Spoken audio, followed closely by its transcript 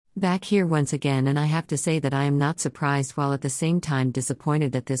Back here once again, and I have to say that I am not surprised while at the same time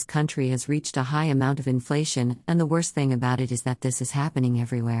disappointed that this country has reached a high amount of inflation, and the worst thing about it is that this is happening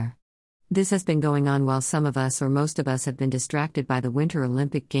everywhere. This has been going on while some of us or most of us have been distracted by the Winter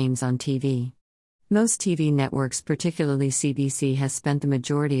Olympic Games on TV. Most TV networks, particularly CBC, has spent the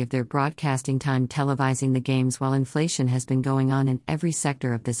majority of their broadcasting time televising the games while inflation has been going on in every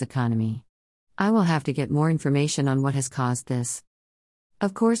sector of this economy. I will have to get more information on what has caused this.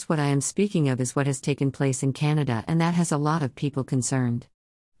 Of course, what I am speaking of is what has taken place in Canada, and that has a lot of people concerned.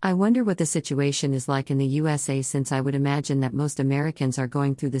 I wonder what the situation is like in the USA, since I would imagine that most Americans are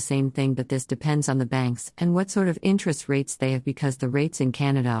going through the same thing, but this depends on the banks and what sort of interest rates they have, because the rates in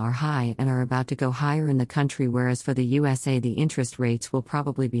Canada are high and are about to go higher in the country, whereas for the USA the interest rates will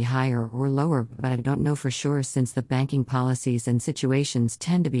probably be higher or lower, but I don't know for sure since the banking policies and situations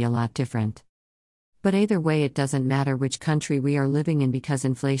tend to be a lot different. But either way, it doesn't matter which country we are living in, because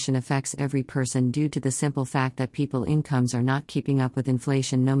inflation affects every person due to the simple fact that people's incomes are not keeping up with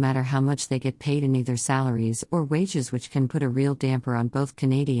inflation, no matter how much they get paid in either salaries or wages, which can put a real damper on both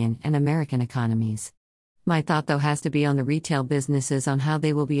Canadian and American economies. My thought, though, has to be on the retail businesses, on how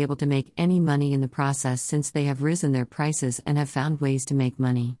they will be able to make any money in the process, since they have risen their prices and have found ways to make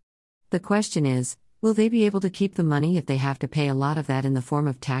money. The question is, will they be able to keep the money if they have to pay a lot of that in the form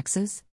of taxes?